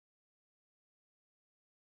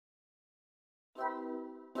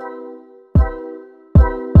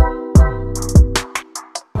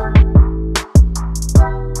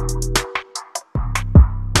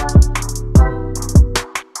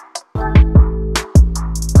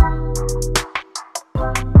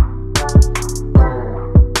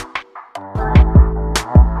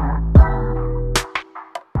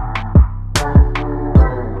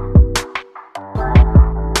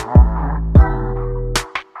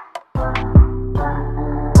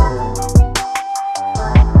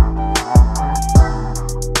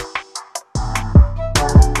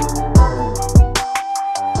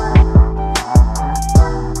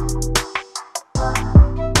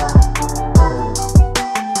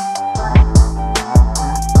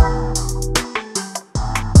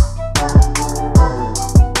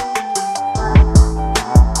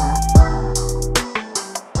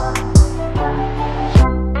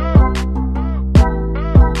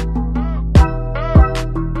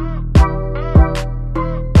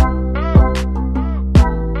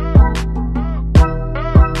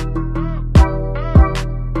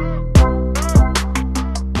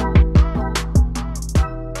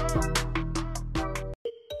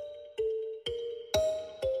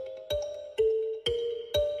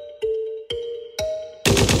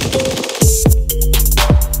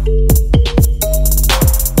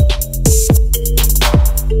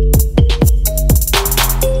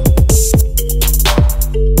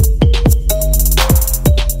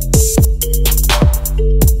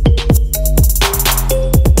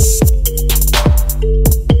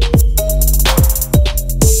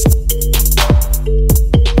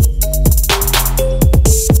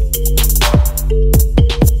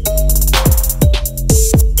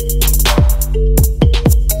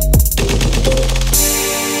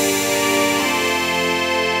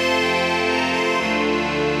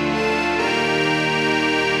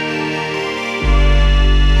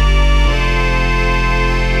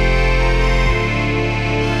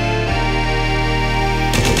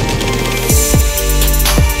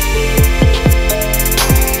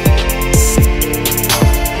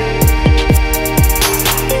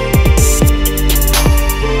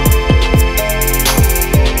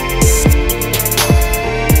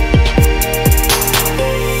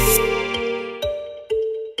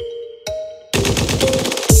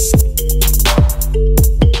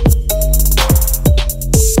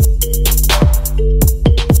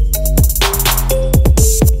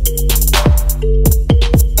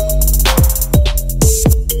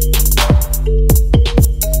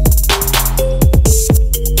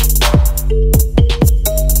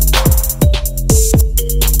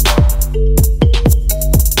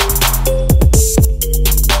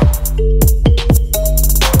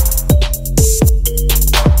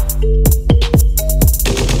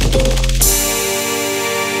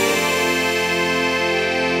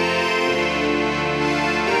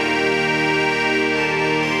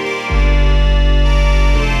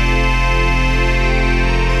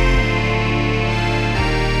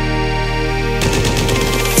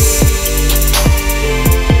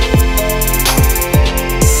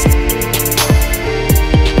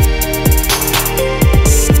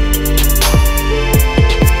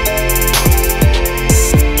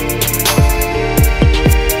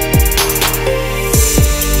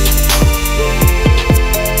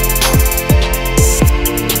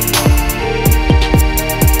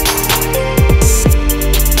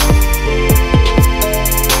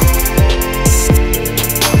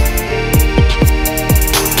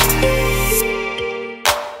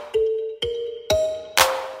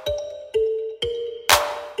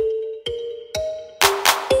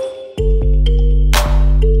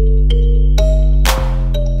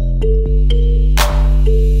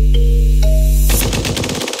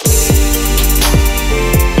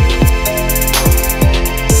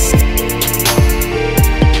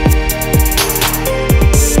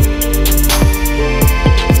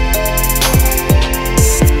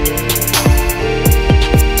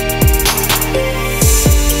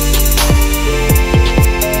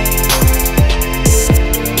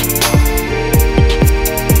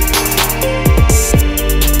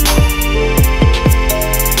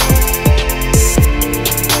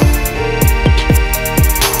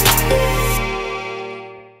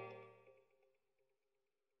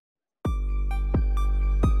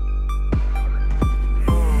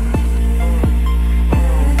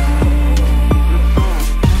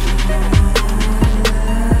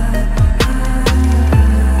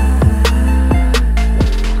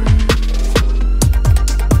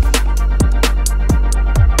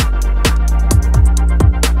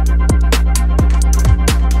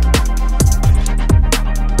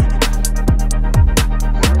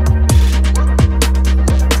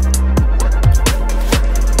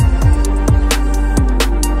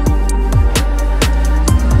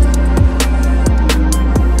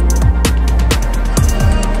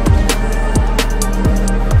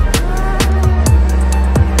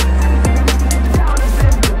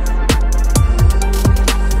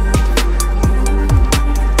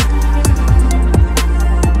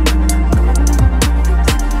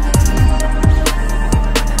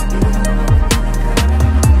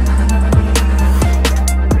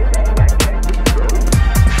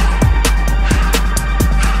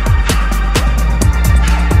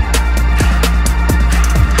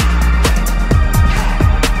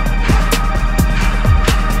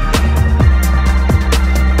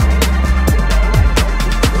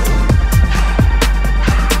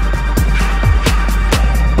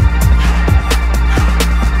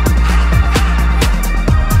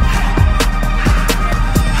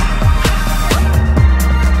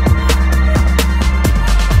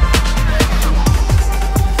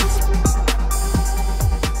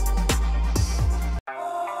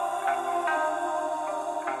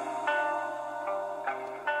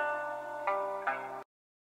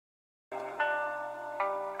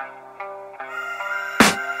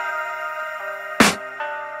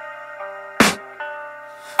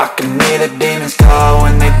in me, the demons call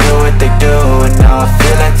when they do what they do. And now I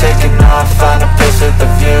feel like taking off, find a place with a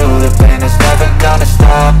view. The pain is never gonna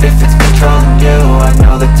stop if it's controlling you. I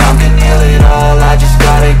know that time can heal it all, I just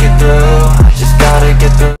gotta get through. I just gotta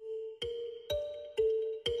get through.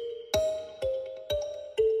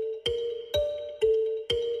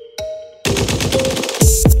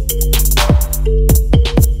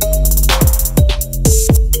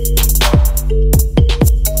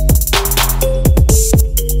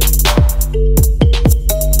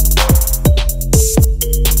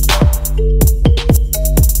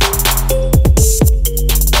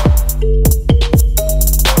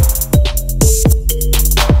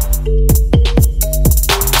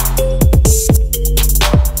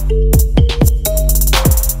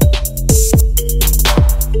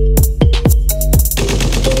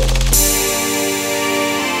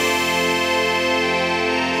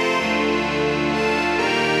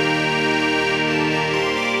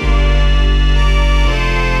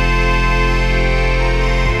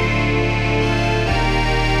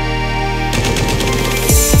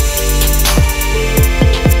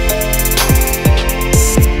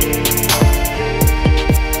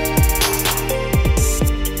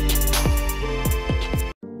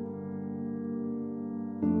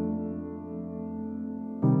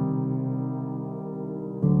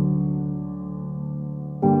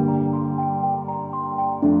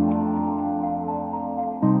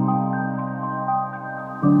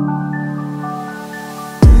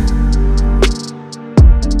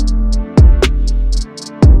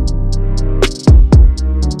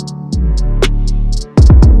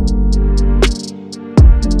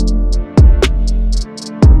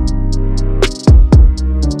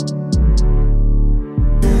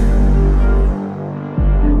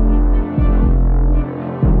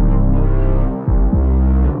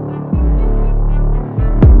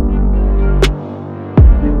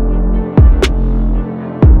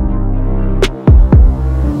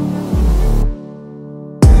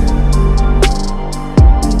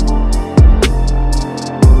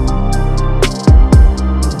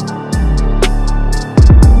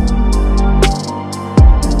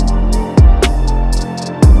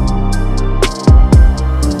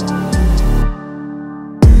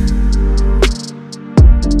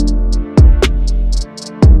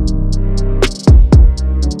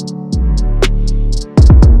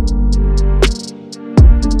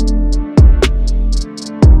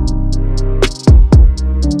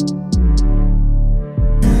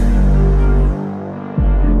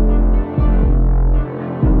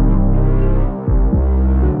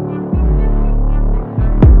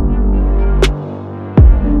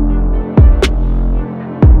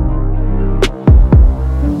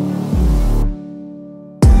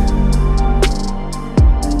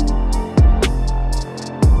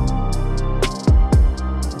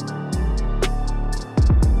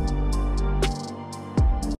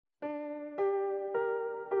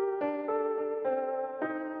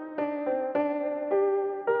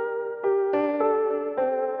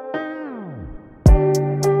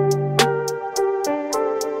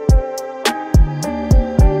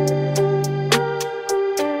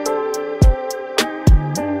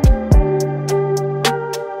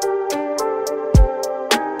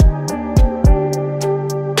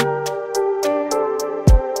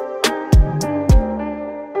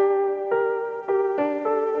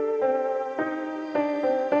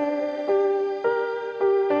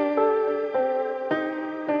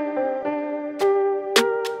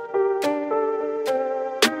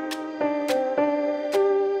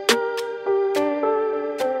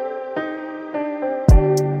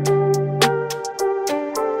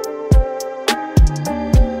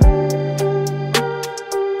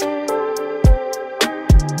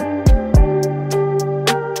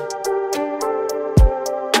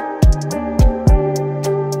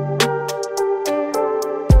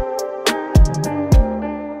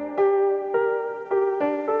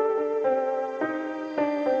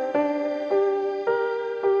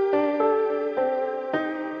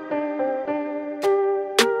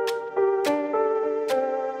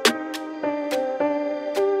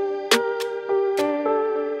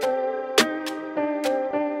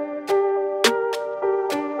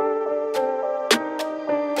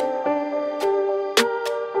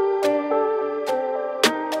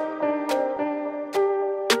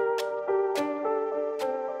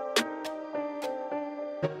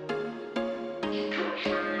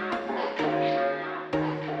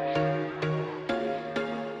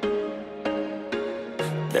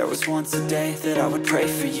 There was once a day that I would pray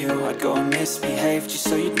for you. I'd go and misbehave just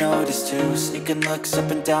so you'd notice too. Sneaking looks up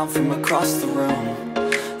and down from across the room.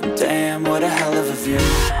 And damn, what a hell of a view.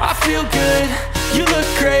 I feel good, you look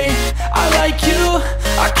great, I like you,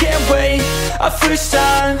 I can't wait. A first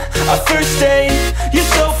time, a first date. You're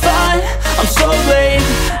so fine, I'm so late.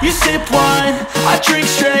 You sip wine, I drink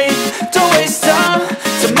straight. Don't waste time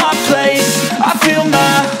to my place. I feel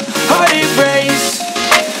my heart erase.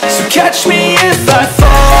 So catch me if I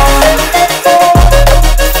fall.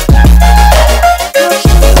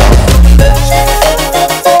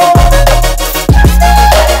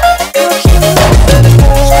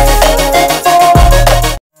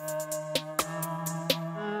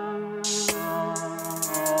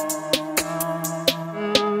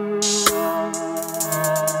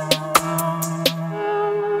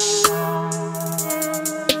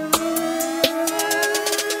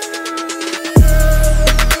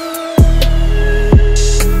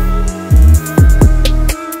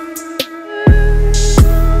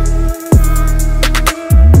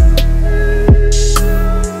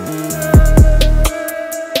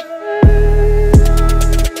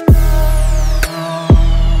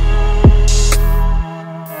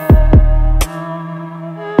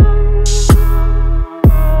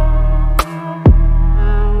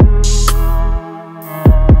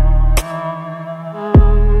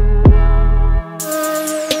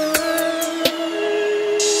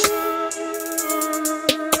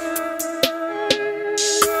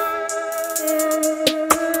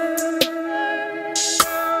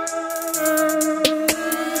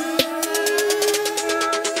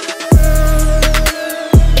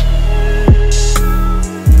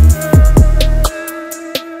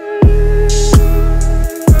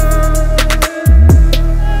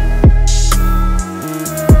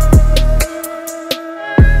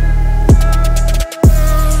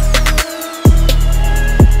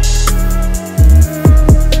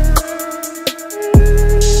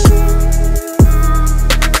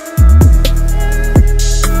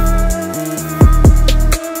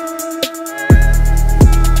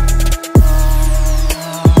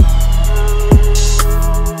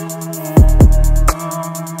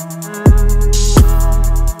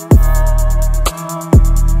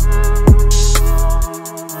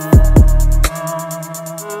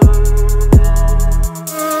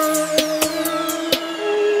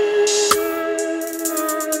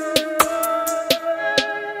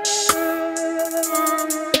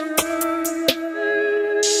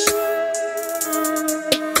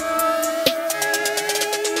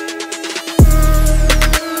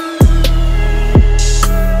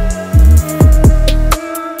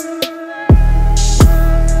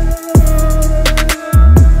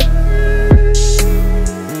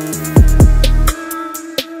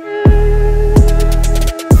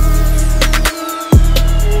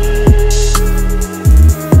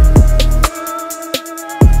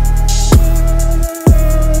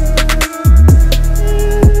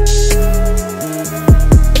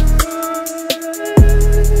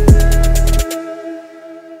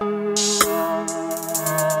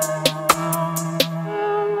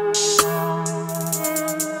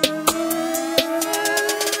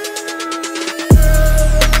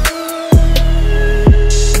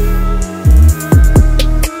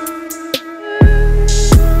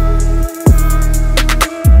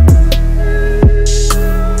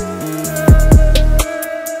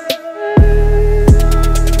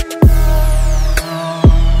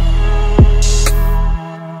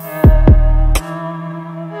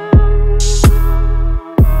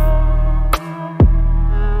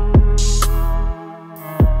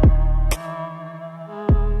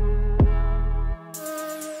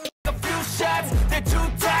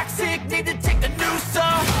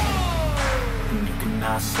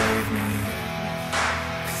 Save me,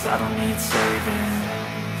 'cause I don't need saving.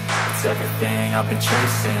 It's everything I've been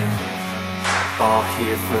chasing, all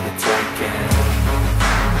here for the taking.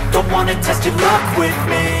 Don't wanna test your luck with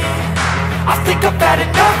me, I think I've had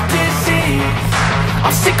enough disease.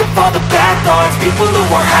 I'm sick of all the bad thoughts, people who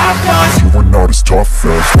are half-nots. You are not as tough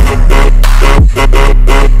as